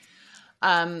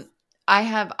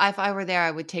 If I were there,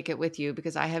 I would take it with you,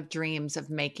 because I have dreams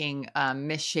of making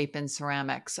misshapen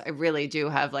ceramics. I really do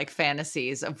have like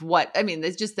fantasies of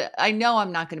it's just that I know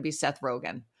I'm not going to be Seth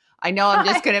Rogen. I know I'm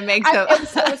just going to make them.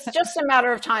 It's just a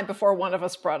matter of time before one of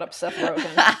us brought up Seth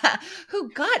Rogen. Who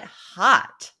got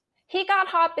hot. He got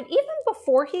hot, but even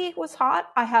before he was hot,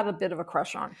 I had a bit of a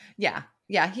crush on. Yeah.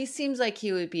 Yeah. He seems like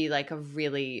he would be like a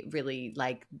really, really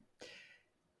like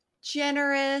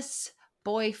generous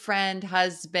boyfriend,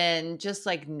 husband, just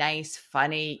like nice,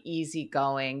 funny,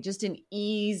 easygoing, just an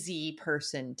easy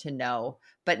person to know,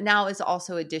 but now is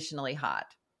also additionally hot.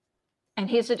 And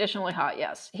he's additionally hot,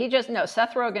 yes.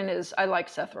 Seth Rogen I like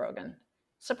Seth Rogen.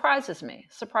 Surprises me.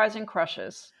 Surprising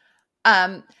crushes.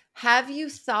 Have you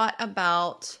thought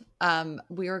about,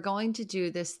 we were going to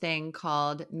do this thing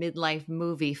called Midlife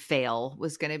Movie Fail,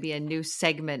 was going to be a new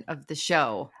segment of the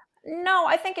show. No,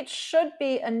 I think it should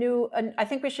be I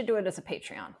think we should do it as a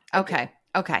Patreon.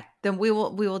 Okay. Then we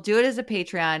will do it as a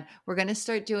Patreon. We're going to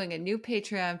start doing a new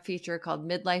Patreon feature called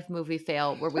Midlife Movie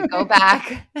Fail, where we go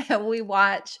back and we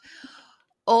watch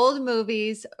old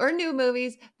movies or new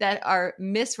movies that are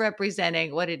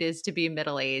misrepresenting what it is to be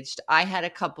middle-aged. I had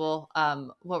a couple,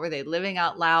 what were they? Living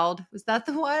Out Loud. Was that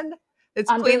the one?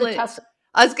 It's I was going to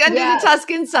do The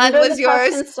Tuscan Sun. Was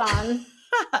yours? Tuscan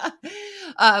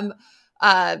Sun.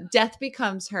 Death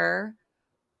Becomes Her.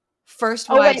 First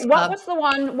Wives Club.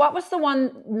 What was the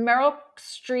one Meryl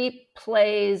Streep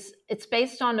plays? It's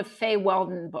based on a Faye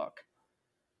Weldon book.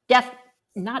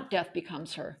 Not Death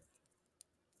Becomes Her.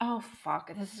 Oh,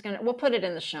 fuck. We'll put it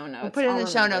in the show notes. We'll put it in the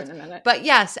show notes. But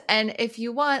yes, and if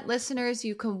you want, listeners,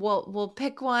 we'll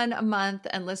pick one a month,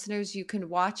 and listeners, you can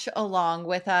watch along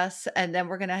with us, and then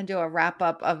we're going to do a wrap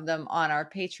up of them on our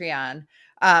Patreon.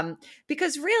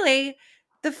 Because really,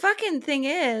 the fucking thing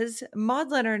is,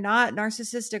 maudlin or not,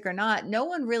 narcissistic or not, no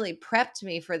one really prepped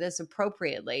me for this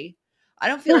appropriately. I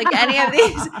don't feel like any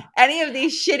of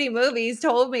these shitty movies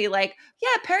told me like, yeah,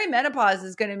 perimenopause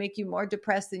is going to make you more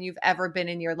depressed than you've ever been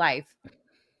in your life.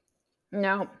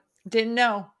 No. Didn't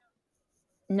know.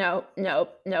 No.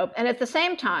 And at the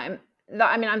same time,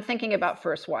 I'm thinking about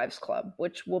First Wives Club,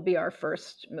 which will be our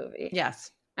first movie. Yes.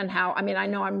 And how, I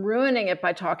know I'm ruining it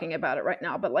by talking about it right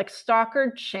now, but like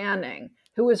Stockard Channing,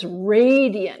 who is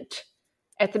radiant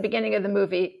at the beginning of the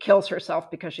movie, kills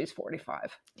herself because she's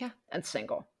 45 and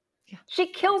single. Yeah. She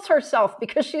kills herself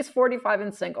because she's 45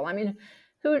 and single.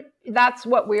 That's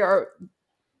what we are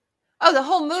Oh, the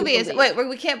whole movie is, wait,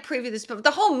 we can't preview this, but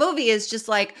the whole movie is just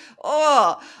like,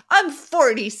 oh, I'm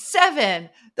 47.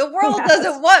 The world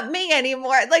doesn't want me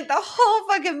anymore. Like the whole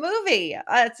fucking movie.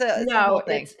 It's a whole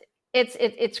thing.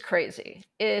 It's crazy.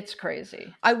 It's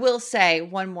crazy. I will say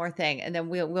one more thing, and then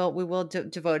we will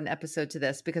devote an episode to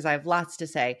this because I have lots to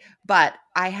say. But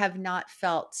I have not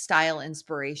felt style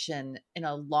inspiration in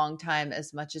a long time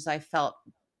as much as I felt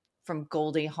from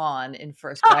Goldie Hawn in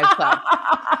First Wives Club.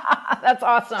 That's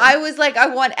awesome. I was like, I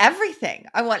want everything.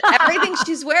 I want everything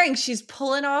she's wearing. She's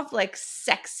pulling off like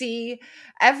sexy.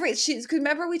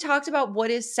 Remember we talked about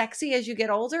what is sexy as you get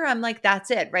older? I'm like,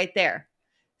 that's it right there.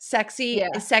 Sexy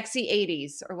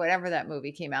 80s or whatever that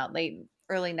movie came out,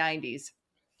 early 90s.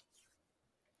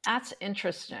 That's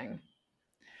interesting.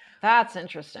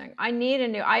 I need a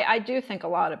new, I do think a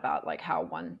lot about like how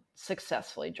one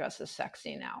successfully dresses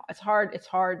sexy now. It's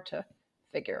hard to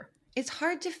figure. It's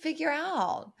hard to figure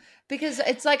out because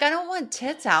it's like, I don't want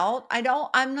tits out.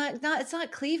 It's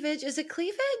not cleavage. Is it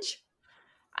cleavage?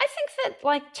 I think that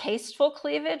like tasteful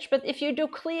cleavage, but if you do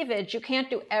cleavage, you can't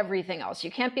do everything else.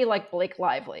 You can't be like Blake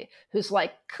Lively, who's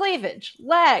like cleavage,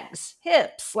 legs,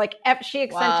 hips, like she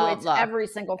accentuates every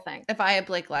single thing. If I had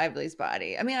Blake Lively's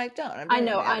body, I mean, I don't. I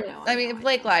know. I mean,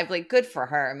 Blake Lively, good for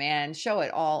her, man. Show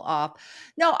it all off.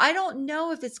 No, I don't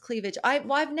know if it's cleavage.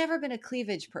 I've never been a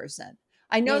cleavage person.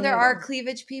 I know there are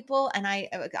cleavage people, and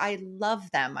I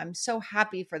love them. I'm so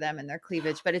happy for them and their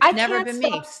cleavage, but it's never been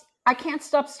me. I can't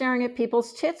stop staring at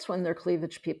people's tits when they're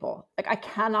cleavage people. Like I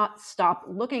cannot stop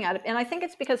looking at it. And I think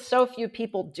it's because so few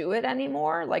people do it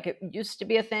anymore. Like it used to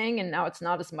be a thing and now it's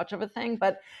not as much of a thing.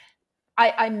 But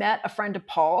I met a friend of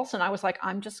Paul's and I was like,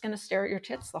 I'm just going to stare at your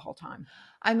tits the whole time.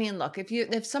 I mean, look,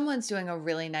 if someone's doing a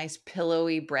really nice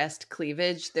pillowy breast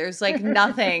cleavage, there's like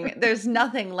nothing, there's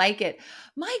nothing like it.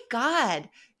 My God,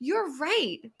 you're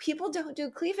right. People don't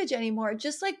do cleavage anymore.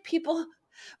 Just like people...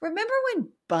 Remember when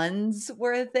buns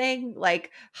were a thing? Like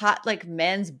hot, like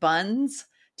men's buns?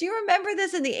 Do you remember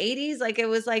this in the 80s? Like it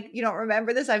was like, you don't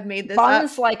remember this? I've made this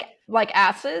buns up. like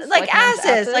asses? Like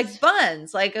asses, like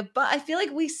buns. Like I feel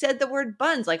like we said the word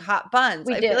buns, like hot buns.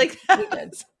 We feel like we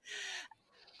did.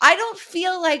 I don't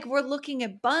feel like we're looking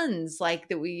at buns like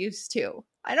that we used to.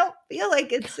 I don't feel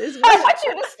like it's as much. I want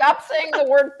you to stop saying the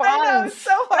word buns. I know, it's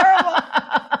so horrible.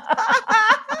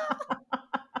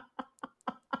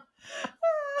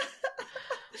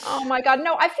 Oh my God.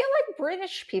 No, I feel like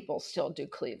British people still do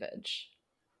cleavage.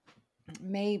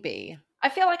 Maybe. I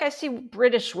feel like I see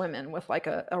British women with like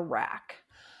a rack.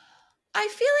 I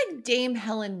feel like Dame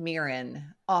Helen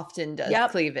Mirren often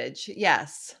does cleavage.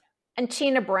 Yes. And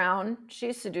Tina Brown, she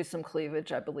used to do some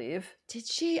cleavage, I believe. Did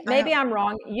she? Maybe I'm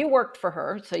wrong. You worked for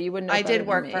her, so you would know. I did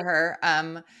work for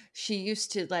her. She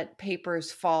used to let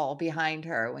papers fall behind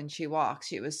her when she walked.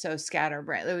 She was so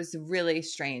scatterbrained. It was really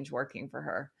strange working for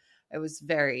her. That was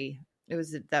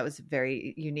a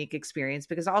very unique experience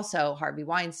because also Harvey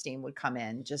Weinstein would come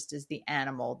in just as the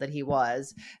animal that he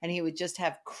was. And he would just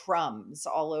have crumbs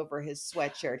all over his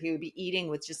sweatshirt. He would be eating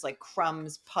with just like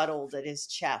crumbs puddled at his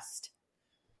chest.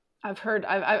 I've heard,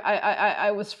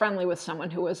 I was friendly with someone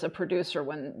who was a producer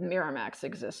when Miramax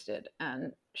existed.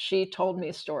 And she told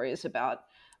me stories about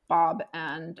Bob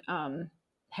and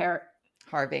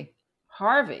Harvey.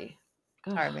 Harvey.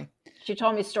 She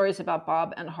told me stories about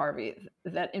Bob and Harvey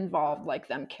that involved like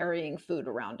them carrying food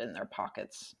around in their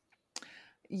pockets.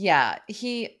 Yeah,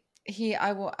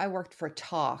 I worked for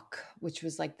Talk, which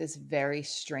was like this very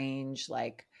strange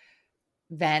like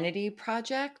vanity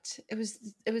project. It was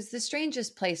the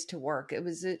strangest place to work. It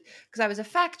was because I was a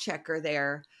fact checker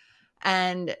there,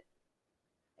 and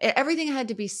everything had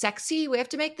to be sexy. We have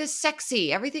to make this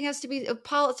sexy. Everything has to be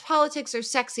politics are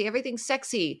sexy. Everything's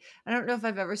sexy. I don't know if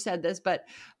I've ever said this, but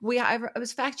I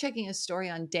was fact checking a story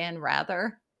on Dan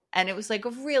Rather, and it was like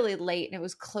really late, and it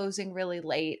was closing really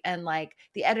late, and like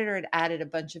the editor had added a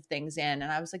bunch of things in,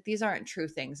 and I was like, these aren't true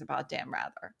things about Dan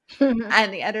Rather.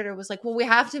 And the editor was like, well, we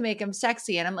have to make him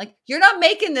sexy, and I'm like, you're not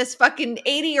making this fucking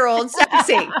 80-year-old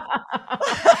sexy.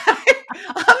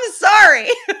 I'm sorry.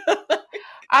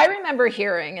 I remember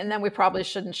hearing, and then we probably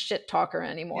shouldn't shit talk her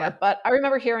anymore, but I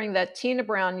remember hearing that Tina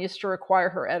Brown used to require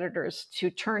her editors to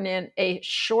turn in a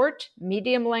short,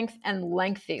 medium length, and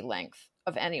lengthy length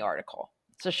of any article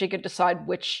so she could decide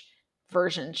which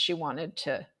version she wanted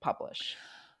to publish.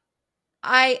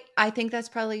 I think that's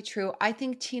probably true. I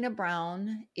think Tina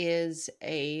Brown was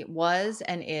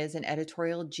and is an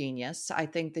editorial genius. I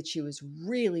think that she was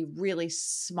really, really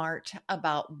smart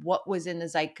about what was in the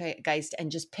zeitgeist and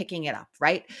just picking it up,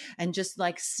 right? And just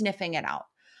like sniffing it out.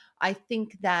 I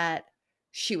think that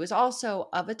she was also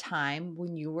of a time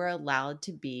when you were allowed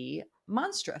to be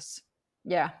monstrous.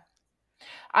 Yeah.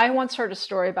 I once heard a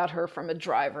story about her from a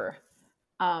driver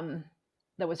that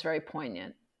was very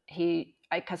poignant.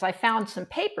 Because I found some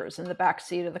papers in the back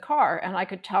seat of the car, and I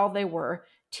could tell they were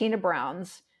Tina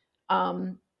Brown's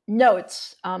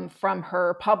notes from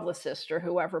her publicist or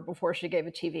whoever before she gave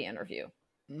a TV interview.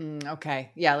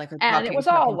 Okay. Yeah. Like, and it was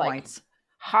all like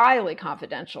highly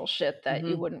confidential shit that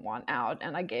you wouldn't want out.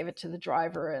 And I gave it to the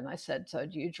driver and I said, so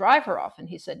do you drive her often?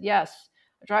 He said, yes,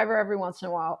 I drive her every once in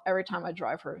a while. Every time I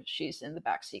drive her, she's in the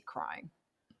backseat crying.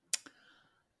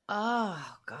 Oh,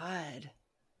 God.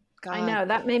 I know,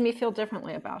 that made me feel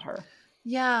differently about her.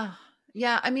 Yeah.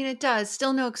 Yeah. I mean, it does.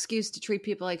 Still no excuse to treat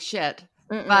people like shit.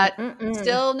 But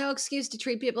still no excuse to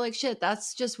treat people like shit.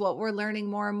 That's just what we're learning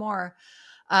more and more.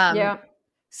 Yeah.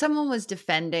 Someone was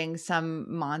defending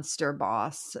some monster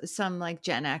boss. Some like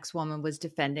Gen X woman was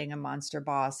defending a monster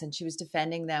boss, and she was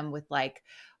defending them with like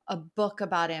a book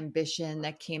about ambition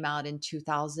that came out in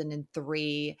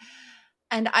 2003.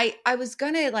 And I was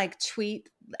going to like tweet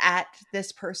at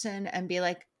this person and be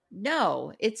like,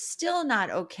 no, it's still not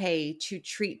okay to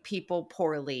treat people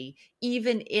poorly,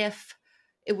 even if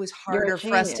it was harder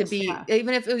for us to be,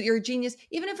 even if you're a genius,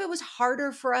 even if it was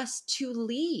harder for us to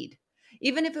lead,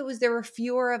 even if there were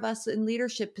fewer of us in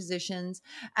leadership positions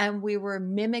and we were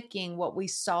mimicking what we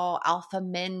saw alpha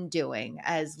men doing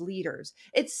as leaders,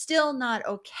 it's still not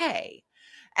okay.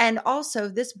 And also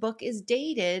this book is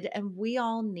dated and we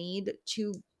all need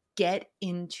to get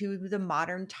into the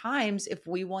modern times if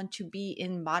we want to be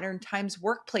in modern times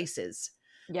workplaces.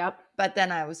 Yep. But then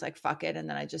I was like, fuck it. And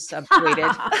then I just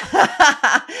subtweeted.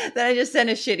 Then I just sent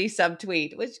a shitty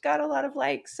subtweet, which got a lot of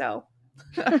likes. So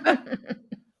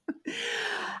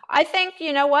I think,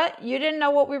 you know what? You didn't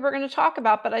know what we were going to talk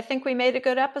about, but I think we made a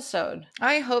good episode.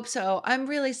 I hope so. I'm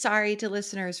really sorry to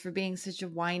listeners for being such a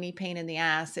whiny pain in the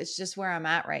ass. It's just where I'm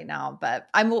at right now, but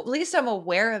at least I'm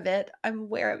aware of it. I'm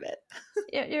aware of it.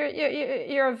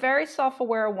 You're a very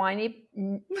self-aware, whiny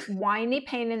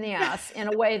pain in the ass in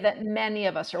a way that many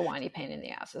of us are whiny pain in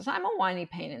the asses. I'm a whiny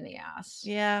pain in the ass.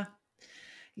 Yeah.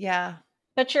 Yeah.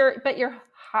 But you're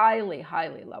highly,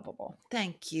 highly lovable.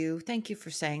 Thank you. Thank you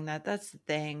for saying that. That's the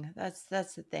thing. That's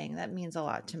the thing. That means a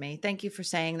lot to me. Thank you for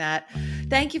saying that.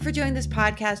 Thank you for doing this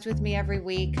podcast with me every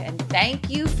week. And thank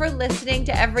you for listening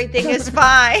to Everything is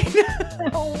Fine.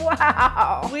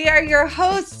 Wow. We are your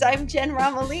hosts. I'm Jen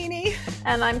Romolini.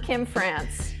 And I'm Kim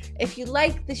France. If you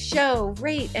like the show,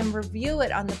 rate and review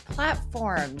it on the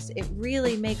platforms. It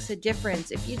really makes a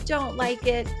difference. If you don't like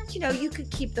it, you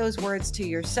could keep those words to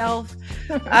yourself.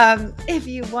 If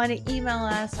you want to email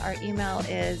us, our email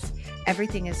is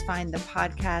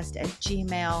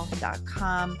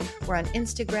everythingisfinethepodcast@gmail.com. We're on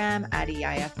Instagram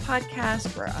 @EIF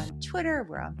Podcast. We're on Twitter.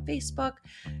 We're on Facebook.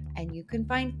 And you can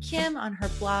find Kim on her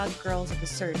blog,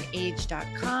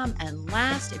 girlsofacertainage.com. And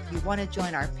last, if you want to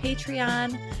join our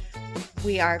Patreon,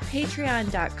 we are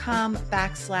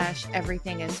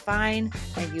patreon.com/everythingisfine,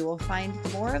 and you will find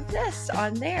more of this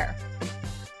on there.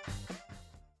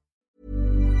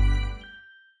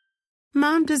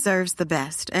 Mom deserves the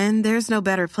best, and there's no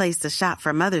better place to shop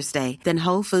for Mother's Day than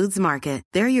Whole Foods Market.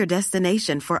 They're your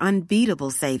destination for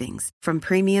unbeatable savings, from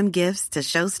premium gifts to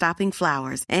show-stopping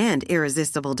flowers and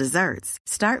irresistible desserts.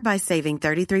 Start by saving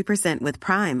 33% with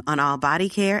Prime on all body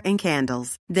care and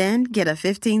candles. Then get a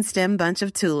 15-stem bunch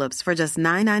of tulips for just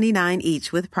 $9.99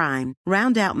 each with Prime.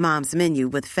 Round out Mom's menu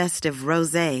with festive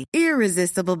rosé,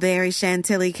 irresistible berry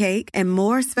chantilly cake, and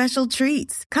more special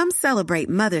treats. Come celebrate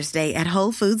Mother's Day at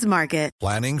Whole Foods Market.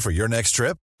 Planning for your next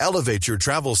trip? Elevate your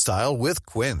travel style with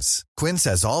Quince. Quince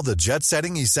has all the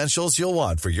jet-setting essentials you'll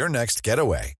want for your next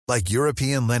getaway, like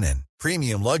European linen,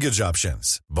 premium luggage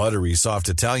options, buttery soft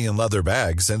Italian leather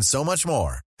bags, and so much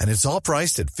more. And it's all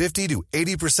priced at 50 to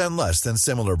 80% less than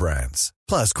similar brands.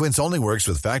 Plus, Quince only works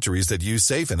with factories that use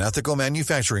safe and ethical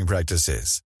manufacturing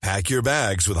practices. Pack your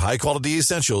bags with high-quality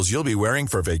essentials you'll be wearing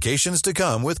for vacations to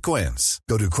come with Quince.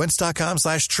 Go to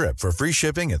quince.com/trip for free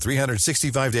shipping and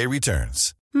 365-day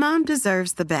returns. Mom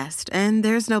deserves the best, and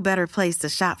there's no better place to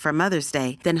shop for Mother's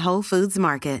Day than Whole Foods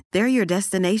Market. They're your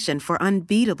destination for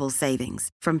unbeatable savings,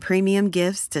 from premium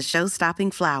gifts to show-stopping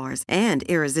flowers and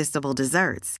irresistible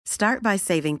desserts. Start by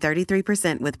saving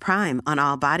 33% with Prime on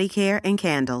all body care and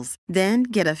candles. Then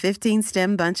get a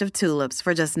 15-stem bunch of tulips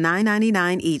for just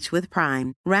 $9.99 each with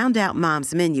Prime. Round out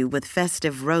Mom's menu with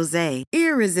festive rosé,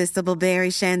 irresistible berry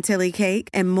chantilly cake,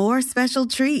 and more special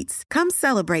treats. Come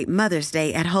celebrate Mother's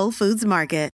Day at Whole Foods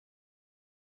Market.